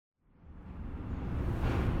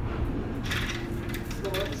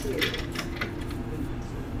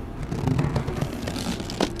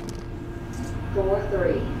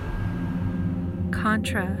4-3.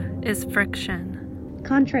 Contra is friction.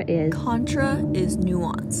 Contra is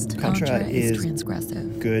nuanced. Contra is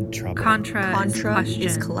transgressive. good trouble. Contra is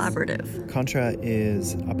questions. collaborative. Contra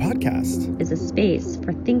is a podcast. a space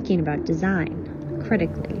for thinking about design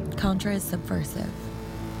critically. Contra is subversive.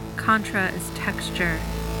 Contra is texture.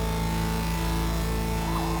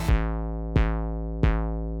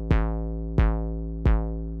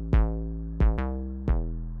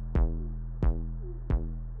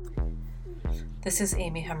 This is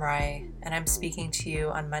Amy Hamrai, and I'm speaking to you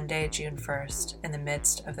on Monday, June 1st, in the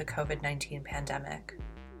midst of the COVID-19 pandemic.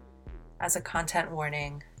 As a content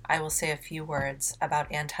warning, I will say a few words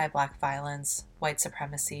about anti-Black violence, white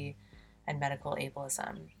supremacy, and medical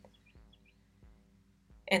ableism.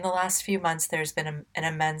 In the last few months, there's been an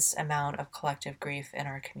immense amount of collective grief in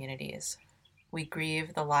our communities. We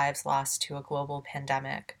grieve the lives lost to a global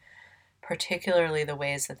pandemic, particularly the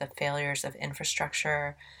ways that the failures of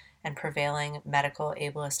infrastructure and prevailing medical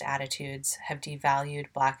ableist attitudes have devalued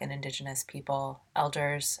Black and Indigenous people,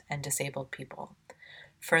 elders, and disabled people,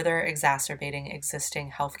 further exacerbating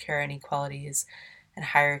existing healthcare inequalities and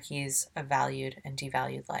hierarchies of valued and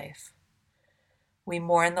devalued life. We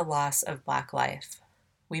mourn the loss of Black life.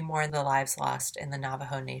 We mourn the lives lost in the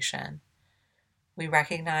Navajo Nation. We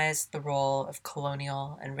recognize the role of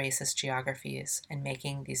colonial and racist geographies in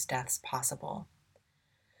making these deaths possible.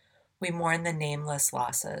 We mourn the nameless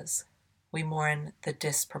losses. We mourn the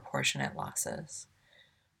disproportionate losses.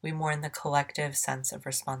 We mourn the collective sense of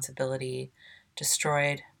responsibility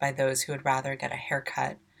destroyed by those who would rather get a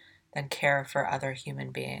haircut than care for other human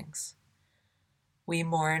beings. We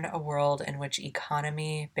mourn a world in which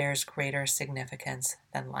economy bears greater significance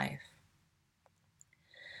than life.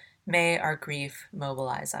 May our grief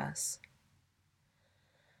mobilize us.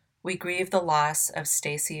 We grieve the loss of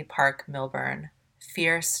Stacey Park Milburn,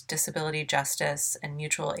 fierce disability justice and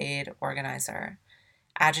mutual aid organizer,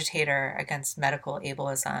 agitator against medical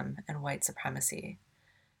ableism and white supremacy,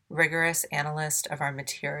 rigorous analyst of our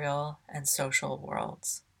material and social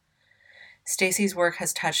worlds. Stacey's work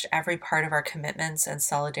has touched every part of our commitments and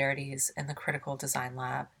solidarities in the Critical Design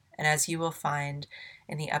Lab, and as you will find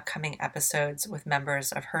in the upcoming episodes with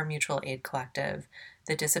members of her mutual aid collective,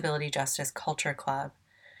 the Disability Justice Culture Club,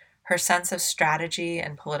 her sense of strategy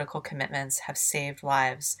and political commitments have saved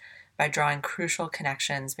lives by drawing crucial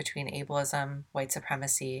connections between ableism, white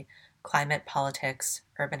supremacy, climate politics,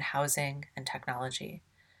 urban housing, and technology.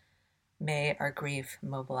 May our grief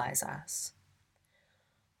mobilize us.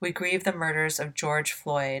 We grieve the murders of George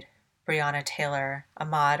Floyd, Breonna Taylor,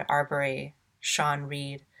 Ahmaud Arbery, Sean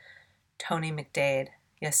Reed, Tony McDade,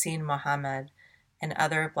 Yasin Mohammed, and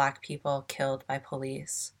other Black people killed by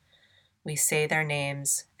police. We say their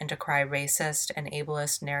names and decry racist and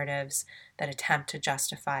ableist narratives that attempt to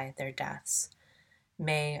justify their deaths.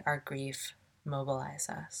 May our grief mobilize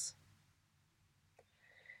us.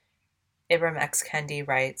 Ibram X. Kendi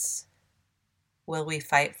writes, "Will we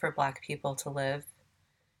fight for Black people to live?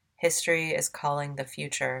 History is calling the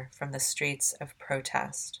future from the streets of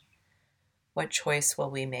protest. What choice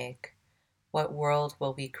will we make? What world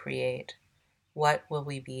will we create? What will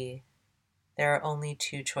we be? There are only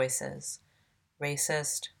two choices,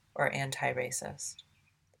 racist or anti-racist."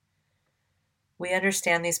 We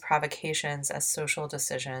understand these provocations as social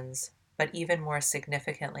decisions, but even more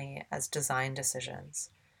significantly as design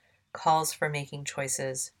decisions, calls for making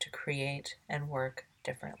choices to create and work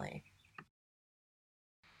differently.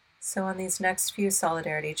 So on these next few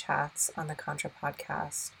solidarity chats on the Contra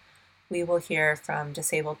podcast, we will hear from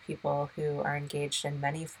disabled people who are engaged in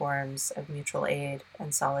many forms of mutual aid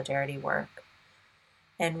and solidarity work.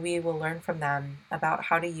 And we will learn from them about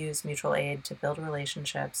how to use mutual aid to build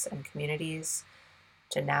relationships and communities,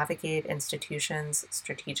 to navigate institutions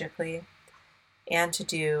strategically, and to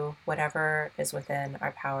do whatever is within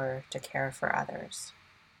our power to care for others.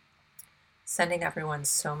 Sending everyone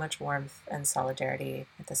so much warmth and solidarity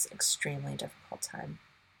at this extremely difficult time.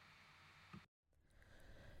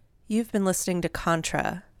 You've been listening to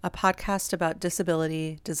Contra, a podcast about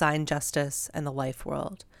disability, design justice, and the life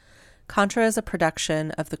world. Contra is a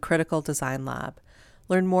production of the Critical Design Lab.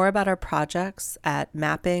 Learn more about our projects at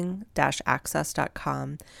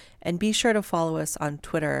mapping-access.com, and be sure to follow us on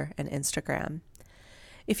Twitter and Instagram.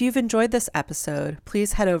 If you've enjoyed this episode,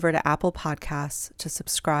 please head over to Apple Podcasts to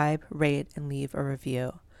subscribe, rate, and leave a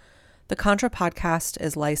review. The Contra podcast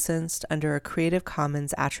is licensed under a Creative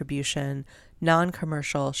Commons Attribution,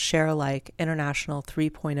 Non-Commercial, Share-alike International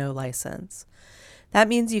 3.0 license. That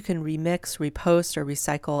means you can remix, repost, or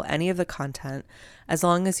recycle any of the content as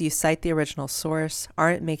long as you cite the original source,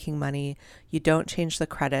 aren't making money, you don't change the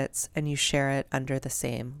credits, and you share it under the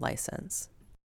same license.